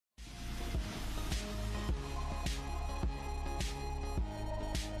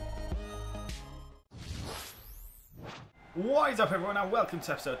What is up, everyone, and welcome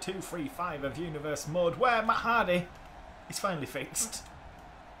to episode 235 of Universe Mode, where Matt Hardy is finally fixed.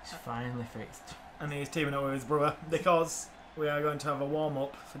 He's finally fixed. And he's teaming up with his brother, because we are going to have a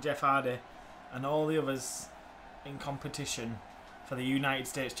warm-up for Jeff Hardy and all the others in competition for the United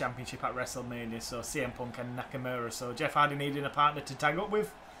States Championship at WrestleMania, so CM Punk and Nakamura. So Jeff Hardy needing a partner to tag up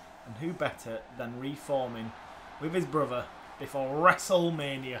with, and who better than reforming with his brother before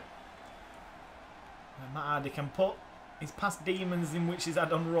WrestleMania. And Matt Hardy can put his past demons in which he's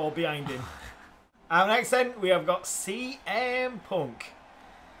had on Raw behind him. Our next then, we have got CM Punk.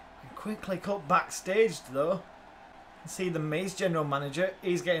 We quickly cut backstage though. See the Miz general manager.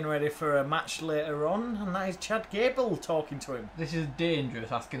 He's getting ready for a match later on, and that is Chad Gable talking to him. This is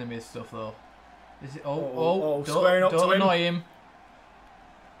dangerous asking him his stuff though. Is it? Squaring up to him. Don't annoy him.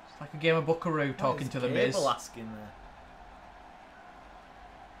 It's like a game of Buckaroo talking to the Miz. Gable asking there.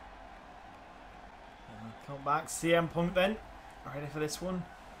 Come back, CM Punk then. Ready for this one?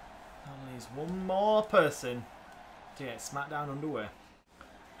 Only is one more person to get SmackDown underway.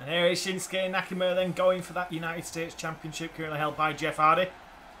 And here is Shinsuke Nakamura then going for that United States Championship currently held by Jeff Hardy.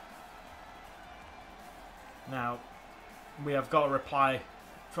 Now, we have got a reply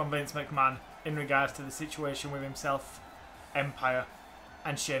from Vince McMahon in regards to the situation with himself, Empire,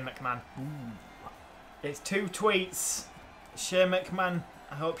 and Shane McMahon. Ooh. It's two tweets. Shane McMahon,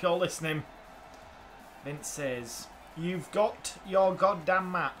 I hope you're listening. Vince says, "You've got your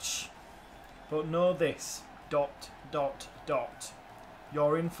goddamn match, but know this, ...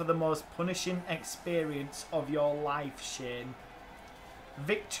 You're in for the most punishing experience of your life, Shane.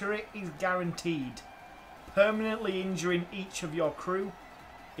 Victory is guaranteed. Permanently injuring each of your crew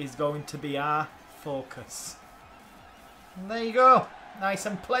is going to be our focus." And there you go. Nice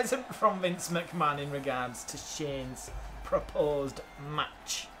and pleasant from Vince McMahon in regards to Shane's proposed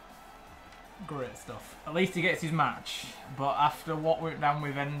match. Great stuff. At least he gets his match. But after what went down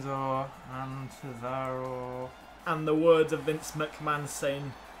with Enzo and Cesaro, and the words of Vince McMahon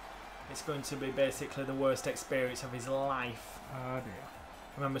saying it's going to be basically the worst experience of his life. Oh dear.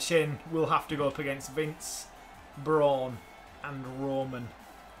 Remember, Shane will have to go up against Vince, Braun, and Roman.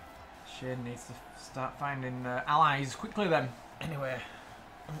 Shane needs to start finding allies quickly then. Anyway,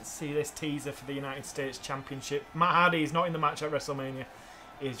 let's see this teaser for the United States Championship. Matt Hardy is not in the match at WrestleMania.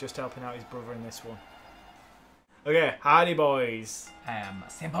 He's just helping out his brother in this one. Okay, Hardy boys.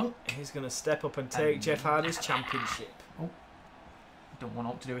 CM Punk. He's going to step up and take Jeff Hardy's championship. Oh, don't want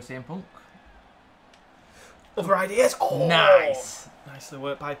what to do with CM Punk. Other ideas? Oh, nice. Nicely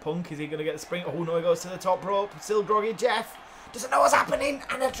worked by Punk. Is he going to get the spring? Oh no, he goes to the top rope. Still groggy Jeff. Doesn't know what's happening.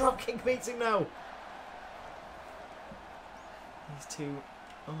 And a dropkick beats him now. These two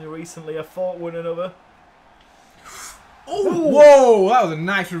only recently have fought one another. Oh! Whoa! That was a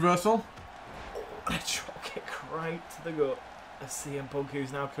nice reversal. And a dropkick right to the gut of CM Punk,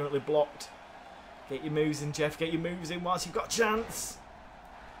 who's now currently blocked. Get your moves in, Jeff. Get your moves in whilst you've got a chance.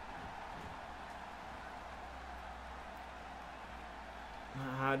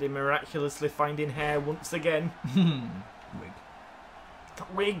 Hardy miraculously finding hair once again. Wig. It's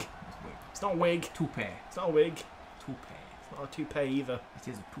not wig. It's wig. It's not wig. Toupee. It's not a wig. Toupee. It's not a toupee either. It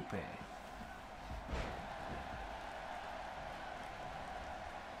is a toupee.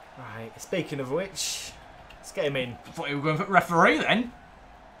 Right, speaking of which, let's get him in. I thought you were going for referee then.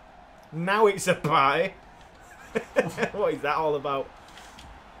 Now it's a pie. What is that all about?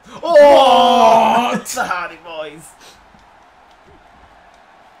 Oh! It's the Hardy boys.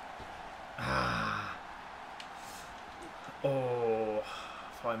 Oh,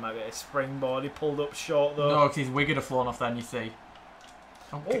 I thought it might be a springboard. He pulled up short though. No, because his wig would have flown off then, you see.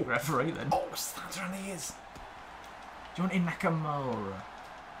 Don't kick referee then. Oh, stands around the ears. Do you want in Nakamura?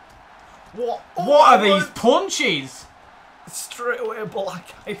 What? Oh, What are these punches? Straight away a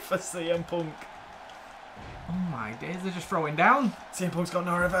black eye for CM Punk. Oh my days, they're just throwing down. CM Punk's got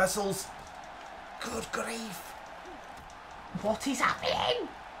no reversals. Good grief. What is happening?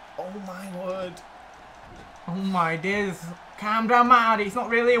 Oh my word. Oh my days. Calm down, Matt. It's not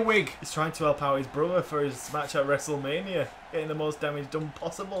really a wig. He's trying to help out his brother for his match at WrestleMania. Getting the most damage done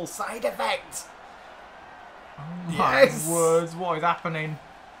possible. Side effect. Oh my words, what is happening?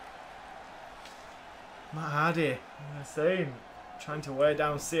 Matt Hardy, I'm saying, trying to wear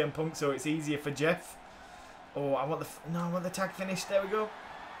down CM Punk so it's easier for Jeff. Oh, I want the tag finish. There we go.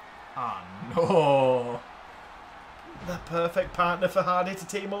 Oh no. The perfect partner for Hardy to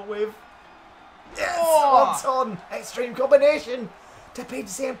team up with. Yes! Oh! On extreme combination to pin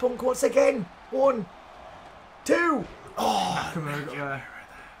CM Punk once again. 1, 2. Oh, Nakamura.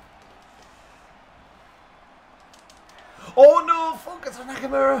 Oh no! Focus on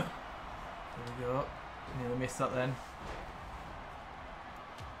Nakamura. There we go. Nearly missed that then.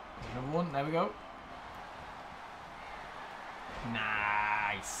 Another one. There we go.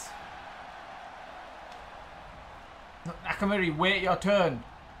 Nice. No, Nakamura, wait your turn.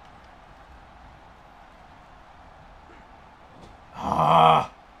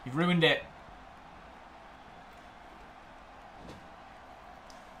 Ah, you've ruined it.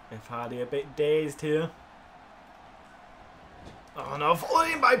 Jeff Hardy a bit dazed here. Oh no,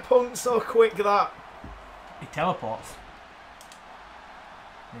 falling in by Punk so quick that. He teleports.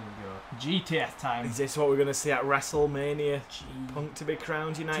 There we go. GTS time. Is this what we're going to see at WrestleMania? Punk to be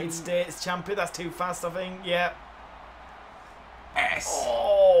crowned United States champion. That's too fast, I think. Yeah. S.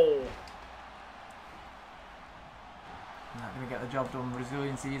 Oh. Not going to get the job done.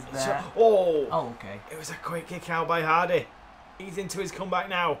 Resiliency is there. Oh. Oh, okay. It was a quick kick out by Hardy. He's into his comeback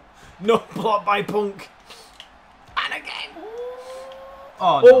now. No, blocked by Punk. And again.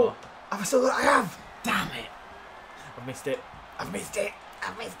 Oh, no. I've still got. I have. Damn it. I've missed it. I've missed it.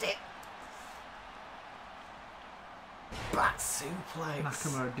 I've missed it. Back suplex.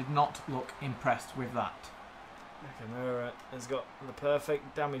 Nakamura did not look impressed with that. Nakamura has got the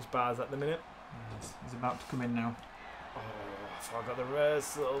perfect damage bars at the minute. Yes, he's about to come in now. Oh, I forgot the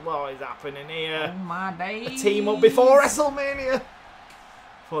reversal. What is happening here? Oh my days. A team up before WrestleMania.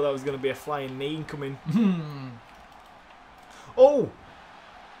 Thought that was going to be a flying knee incoming. Oh!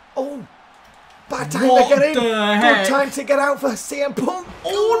 Oh! Bad time to get in. Good time to get out for CM Punk.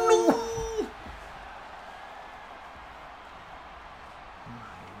 Oh no!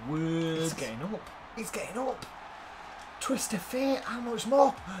 My word. He's getting up. He's getting up. Twist of fate. How much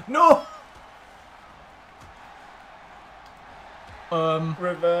more? No!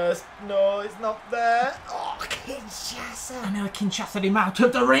 Reverse. No, it's not there. Oh, Kinshasa. I know Kinshasa him out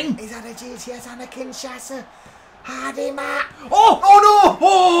of the ring. He's had a GTS and a Kinshasa. Hardy Matt. Oh no!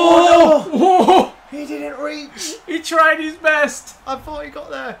 Oh no! He didn't reach. He tried his best. I thought he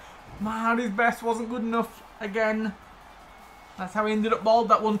got there. Man, his best wasn't good enough again. That's how he ended up bald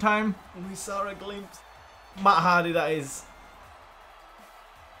that one time. We saw a glimpse. Matt Hardy, that is.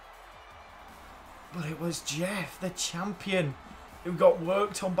 But it was Jeff, the champion, who got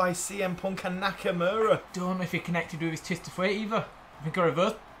worked on by CM Punk and Nakamura. Don't know if he connected with his twist of fate either. I think I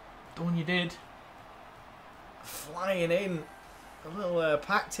reversed the one you did. Flying in. A little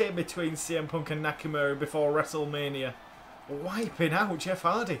pact here between CM Punk and Nakamura before WrestleMania. Wiping out Jeff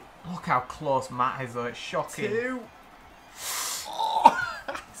Hardy. Look how close Matt is though, it's shocking. 2. Oh,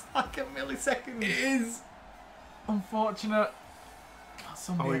 it's like a millisecond. It is. Unfortunate.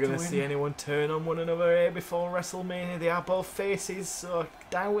 Are we going to see anyone turn on one another here before WrestleMania? They are both faces, so I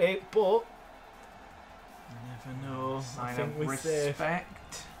doubt it, but you never know. I think we're safe.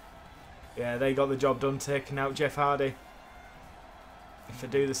 Yeah, they got the job done, taking out Jeff Hardy. If they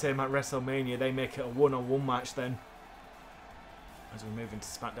do the same at WrestleMania, they make it a one-on-one match then. As we move into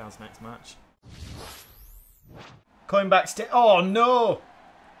SmackDown's next match. Coming backstage. Oh no!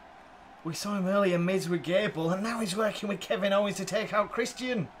 We saw him earlier, Miz with Gable, and now he's working with Kevin Owens to take out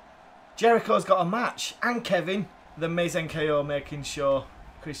Christian. Jericho's got a match, and Kevin. The Miz and KO making sure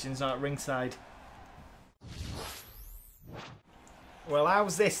Christian's not at ringside. Well,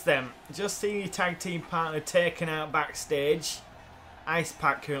 how's this then? Just seeing your tag team partner taken out backstage. Ice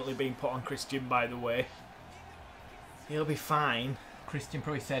pack currently being put on Christian, by the way. He'll be fine. Christian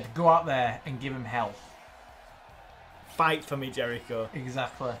probably said, go out there and give him hell. Fight for me, Jericho.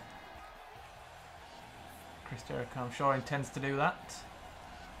 Exactly. Chris Jericho, I'm sure, intends to do that.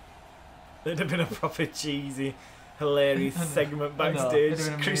 It'd have been a proper cheesy, hilarious segment backstage.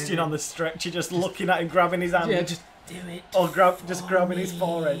 Christian on the stretcher, just looking at him, grabbing his hand. Yeah, just do it. Or just grabbing his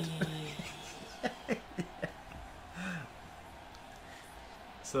forehead.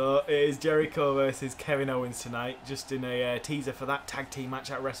 So it is Jericho versus Kevin Owens tonight, just in a teaser for that tag team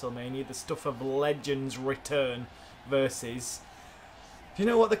match at WrestleMania. The Stuff of Legends return versus. Do you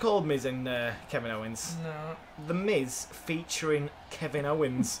know what they're called, Miz and Kevin Owens? No. The Miz featuring Kevin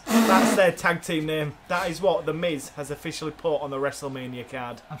Owens. That's their tag team name. That is what The Miz has officially put on the WrestleMania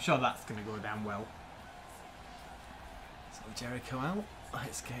card. I'm sure that's going to go down well. So Jericho out.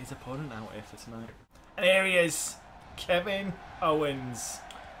 Let's get his opponent out here for tonight. And here he is. Kevin Owens.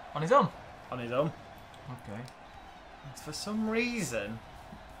 On his own? On his own. Okay. And for some reason,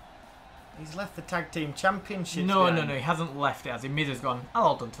 he's left the tag team championships. No, he hasn't left it. As in, Miz has gone, I'll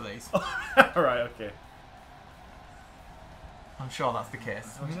hold on to these. Right, okay. I'm sure that's the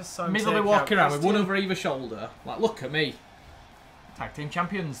case. Miz will be walking around with one over either shoulder. Like, look at me. Tag team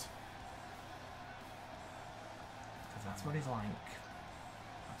champions. Because that's what he's like.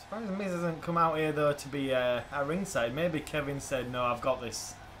 I'm surprised Miz hasn't come out here, though, to be at ringside. Maybe Kevin said, no, I've got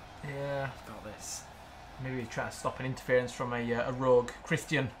this. Yeah. I've got this. Maybe he's trying to stop an interference from a rogue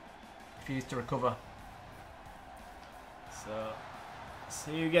Christian. refused to recover. So,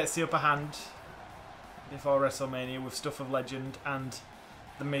 see who gets the upper hand before WrestleMania with Stuff of Legend and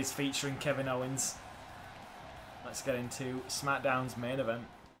The Miz featuring Kevin Owens. Let's get into SmackDown's main event.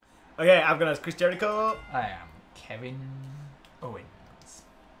 Okay, I've got as Chris Jericho. I am Kevin Owens.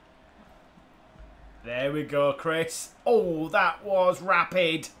 There we go, Chris. Oh, that was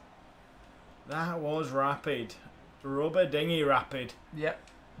rapid. That was rapid. Rubber dinghy rapid. Yep,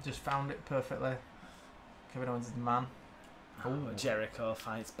 just found it perfectly. Kevin Owens is the man. Oh, Jericho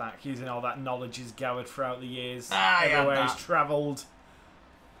fights back using all that knowledge he's gathered throughout the years. Ah, everywhere he's travelled.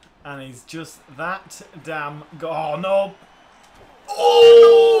 And he's just that damn... Oh, no.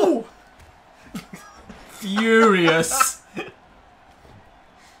 Oh! Furious.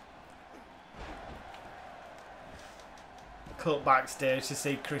 Cut backstage to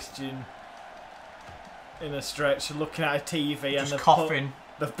see Christian in a stretch looking at a TV just and coughing.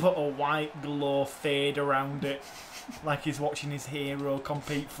 They've put a white glow fade around it. Like he's watching his hero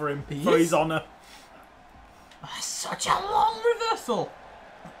compete for him, for his honour. That's such a long reversal.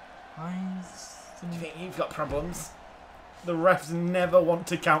 Do you think you've got problems? The refs never want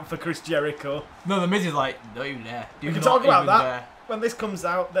to count for Chris Jericho. No, the Miz is like, no, you there. We can talk about that. When this comes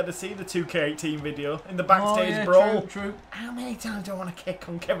out, they'll see the 2K18 video in the backstage brawl. True. How many times do I want to kick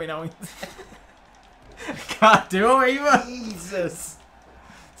on Kevin Owens? Can't do it either. Jesus.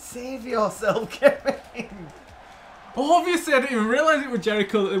 Save yourself, Kevin. Obviously, I didn't even realise it was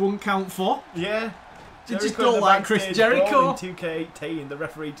Jericho that they wouldn't count for. Yeah. They just don't like Chris Jericho. In 2K18, the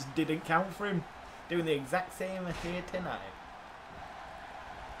referee just didn't count for him. Doing the exact same here tonight.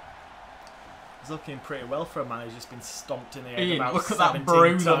 He's looking pretty well for a man who's just been stomped in the head about look at 17 that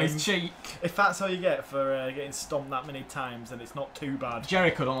bruise times. on his cheek. If that's all you get for getting stomped that many times, then it's not too bad.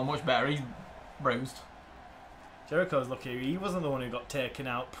 Jericho don't look much better. He's bruised. Jericho's lucky he wasn't the one who got taken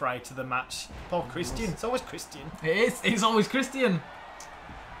out prior to the match. Poor Christian. It's always Christian. It is. It's always Christian.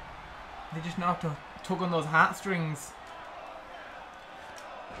 They just know how to tug on those heartstrings.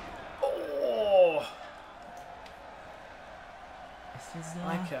 Oh! This is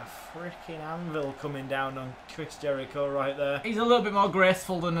like a freaking anvil coming down on Chris Jericho right there. He's a little bit more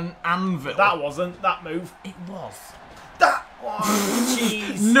graceful than an anvil. That wasn't. That move. It was. That was.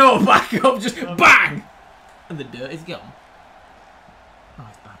 Jeez. No, back up. Just bang! And the dirt is gone. Oh,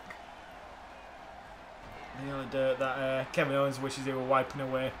 he's back. The only dirt that Kevin Owens wishes he were wiping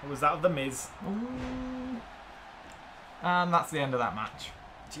away was that of The Miz. Ooh. And that's the end of that match.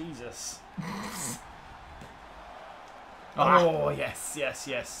 Jesus. Oh, yes, yes,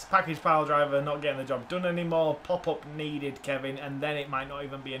 yes. Package pile driver not getting the job done anymore. Pop-up needed, Kevin, and then it might not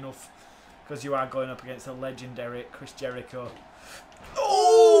even be enough because you are going up against a legendary Chris Jericho.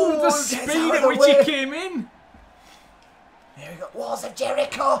 Oh, the speed at which he came in. Here we go. Walls of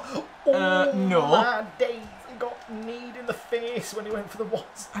Jericho. Oh, no. My days. He got kneed in the face when he went for the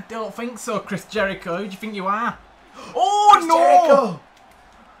walls. I don't think so, Chris Jericho. Who do you think you are? Oh, Chris no. Jericho.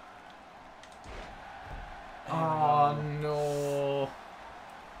 Oh, no.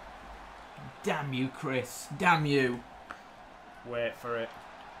 Damn you, Chris. Damn you. Wait for it.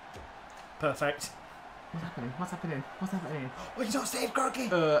 Perfect. What's happening? What's happening? What's happening? Oh, he's not Steve Groggy.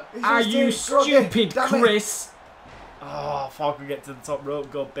 Are you stupid, Chris? Oh, I thought I could get to the top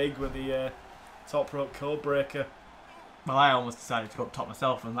rope, go big with the top rope code breaker. Well, I almost decided to go up top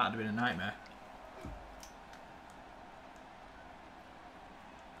myself, and that'd have been a nightmare.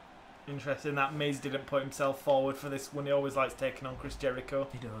 Interesting that Miz didn't put himself forward for this one. He always likes taking on Chris Jericho.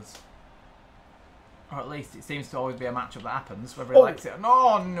 He does. Or at least it seems to always be a matchup that happens, whether he likes it or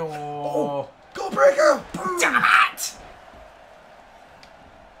no, no. Oh, go breaker! Damn it!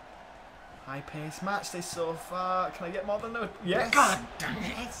 High-paced match this so far. Can I get more than that? Yes! God dang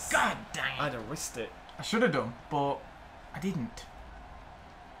it! Yes. God dang it! I'd have risked it. I should have done, but I didn't.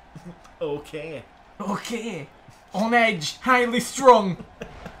 Okay. Okay. On edge, highly strung.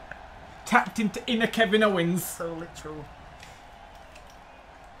 Tapped into inner Kevin Owens. So literal.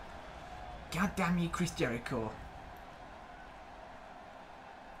 God damn you, Chris Jericho.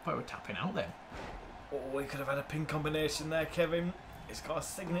 Thought we were tapping out then. Oh, we could have had a pin combination there, Kevin. He's got a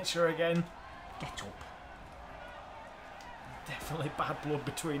signature again. Get up. Definitely bad blood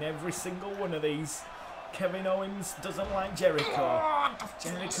between every single one of these. Kevin Owens doesn't like Jericho.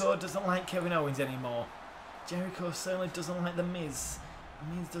 Jericho doesn't like Kevin Owens anymore. Jericho certainly doesn't like The Miz.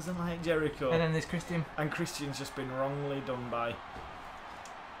 The Miz doesn't like Jericho. And then there's Christian. And Christian's just been wrongly done by.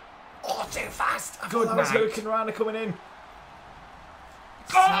 Oh, too fast! I Good thought that was Hurricane Rana coming in.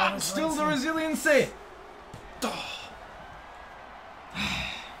 Oh, still the resiliency. Oh.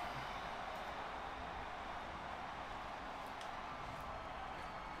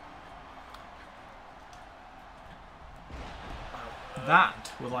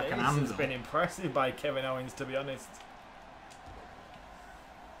 That was like This an has handle. been impressive by Kevin Owens, to be honest.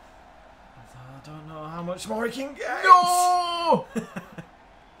 I don't know how much more he can get. No! Nice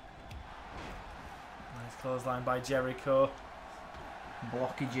clothesline by Jericho.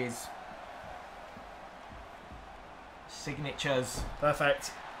 Blockages. Signatures.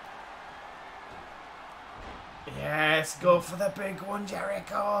 Perfect. Yes, go for the big one,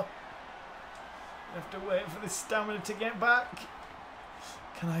 Jericho. You have to wait for the stamina to get back.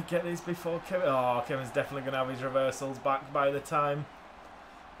 Can I get this before Kevin? Oh, Kevin's definitely going to have his reversals back by the time.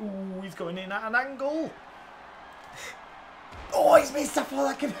 Ooh, he's going in at an angle. Oh, he's missed. I thought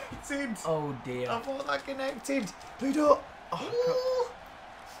that connected. Oh dear. I thought that connected. Lead up. Oh,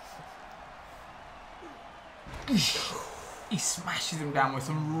 He smashes him down with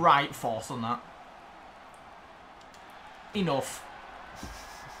some right force on that. Enough.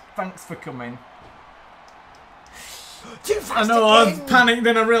 Thanks for coming. too fast I know, again. I panicked,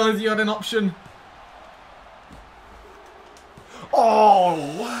 then I realised you had an option. Oh,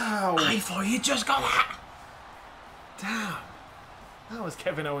 wow. I thought you just got that. Damn. That was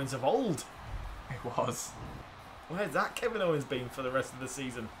Kevin Owens of old. It was. Where's that Kevin Owens been for the rest of the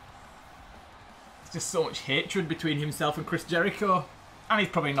season? There's just so much hatred between himself and Chris Jericho. And he's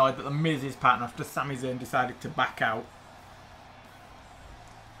probably annoyed that the Miz is partner after Sami Zayn decided to back out.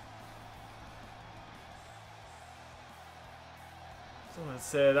 Someone would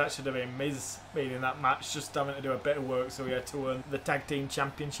say that should have been Miz being in that match, just having to do a bit of work so he had to earn the tag team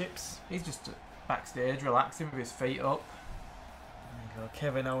championships. He's just backstage relaxing with his feet up. There you go,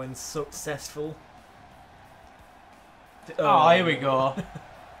 Kevin Owens successful. Oh, here we go.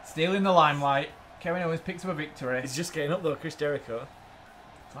 Stealing the limelight. Kevin Owens picks up a victory. He's just getting up though, Chris Jericho.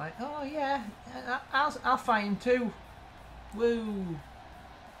 It's like, oh yeah, I'll fight him too. Woo.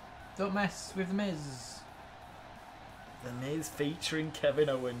 Don't mess with the Miz. The Miz featuring Kevin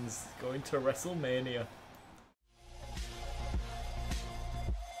Owens going to WrestleMania.